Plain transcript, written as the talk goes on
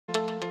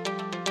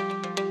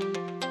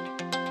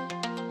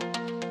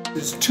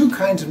There's two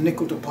kinds of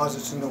nickel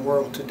deposits in the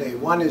world today.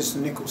 One is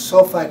the nickel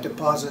sulphide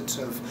deposits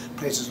of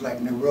places like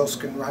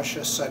Norilsk in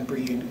Russia,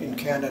 Sudbury in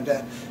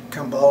Canada,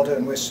 Garibaldi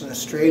in Western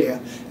Australia.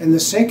 And the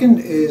second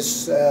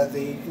is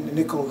the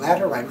nickel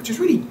laterite, which is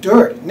really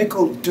dirt,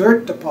 nickel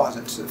dirt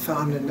deposits that are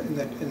found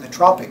in the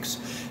tropics.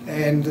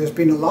 And there's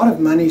been a lot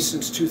of money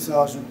since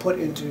 2000 put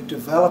into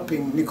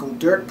developing nickel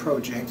dirt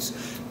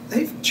projects.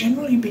 They've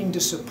generally been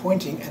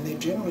disappointing, and they've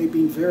generally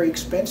been very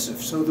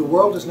expensive. So the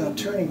world is now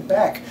turning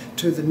back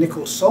to the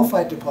nickel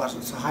sulphide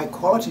deposits, the high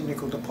quality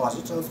nickel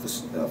deposits of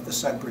the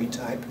Sudbury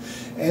type.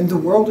 And the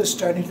world is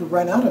starting to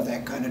run out of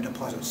that kind of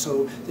deposit.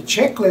 So the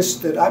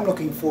checklist that I'm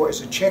looking for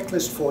is a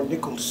checklist for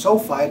nickel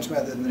sulfides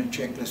rather than a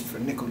checklist for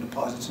nickel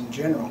deposits in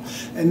general.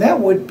 And that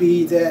would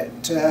be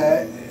that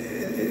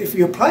if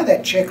you apply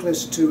that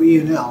checklist to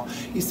E&L,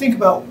 you think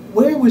about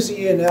where was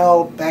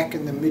E&L back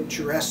in the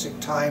mid-Jurassic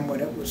time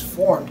when it was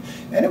formed,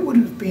 and it would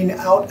have been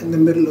out in the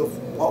middle of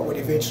what would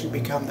eventually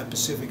become the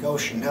Pacific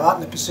Ocean. Now, out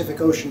in the Pacific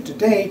Ocean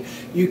today,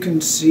 you can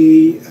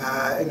see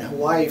in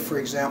Hawaii, for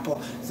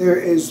example, there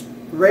is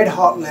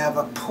red-hot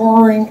lava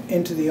pouring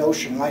into the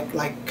ocean,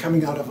 like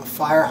coming out of a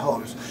fire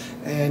hose,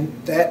 and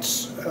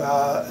that's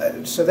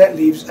so that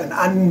leaves an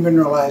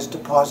unmineralized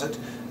deposit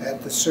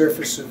at the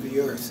surface of the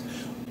Earth.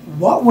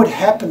 What would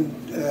happen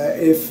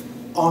if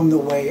on the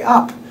way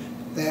up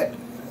that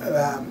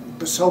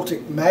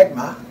basaltic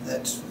magma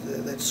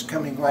that's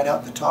coming right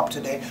out the top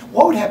today,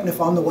 what would happen if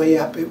on the way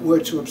up it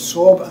were to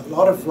absorb a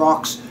lot of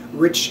rocks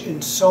rich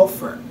in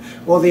sulfur?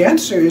 Well, the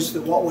answer is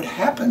that what would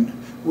happen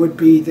would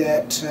be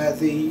that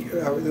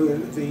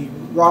the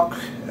rock,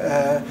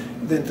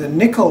 the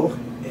nickel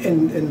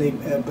in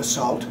the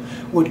basalt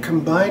would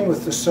combine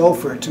with the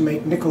sulfur to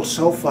make nickel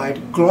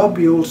sulfide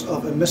globules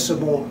of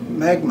immiscible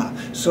magma.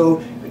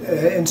 So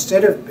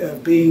instead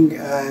of being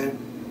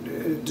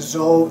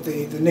dissolved,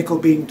 the nickel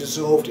being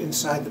dissolved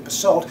inside the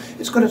basalt,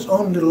 it's got its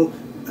own little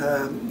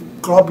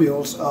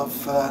globules of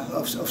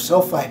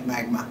sulfide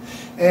magma.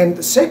 And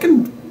the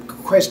second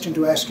question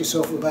to ask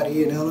yourself about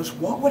E&L is,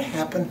 what would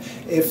happen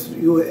if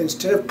you were,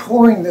 instead of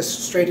pouring this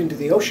straight into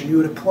the ocean, you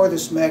were to pour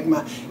this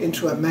magma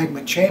into a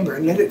magma chamber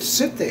and let it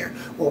sit there?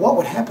 Well, what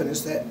would happen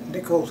is that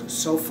nickel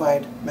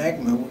sulfide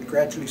magma would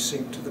gradually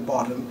sink to the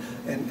bottom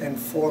and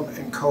form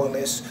and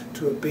coalesce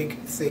to a big,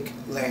 thick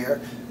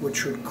layer,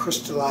 which would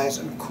crystallize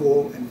and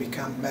cool and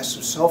become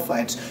massive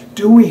sulfides.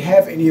 Do we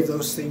have any of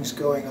those things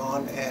going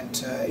on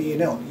at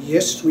E&L?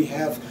 Yes, we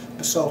have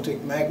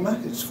basaltic magma.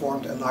 It's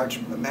formed a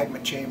large magma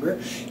chamber.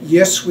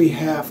 Yes, we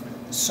have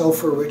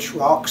sulfur-rich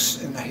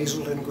rocks in the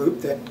Hazelden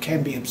group that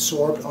can be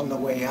absorbed on the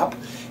way up.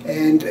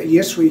 And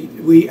yes,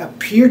 we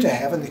appear to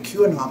have, in the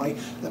Q anomaly,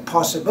 the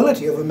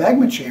possibility of a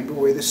magma chamber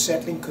where the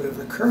settling could have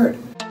occurred.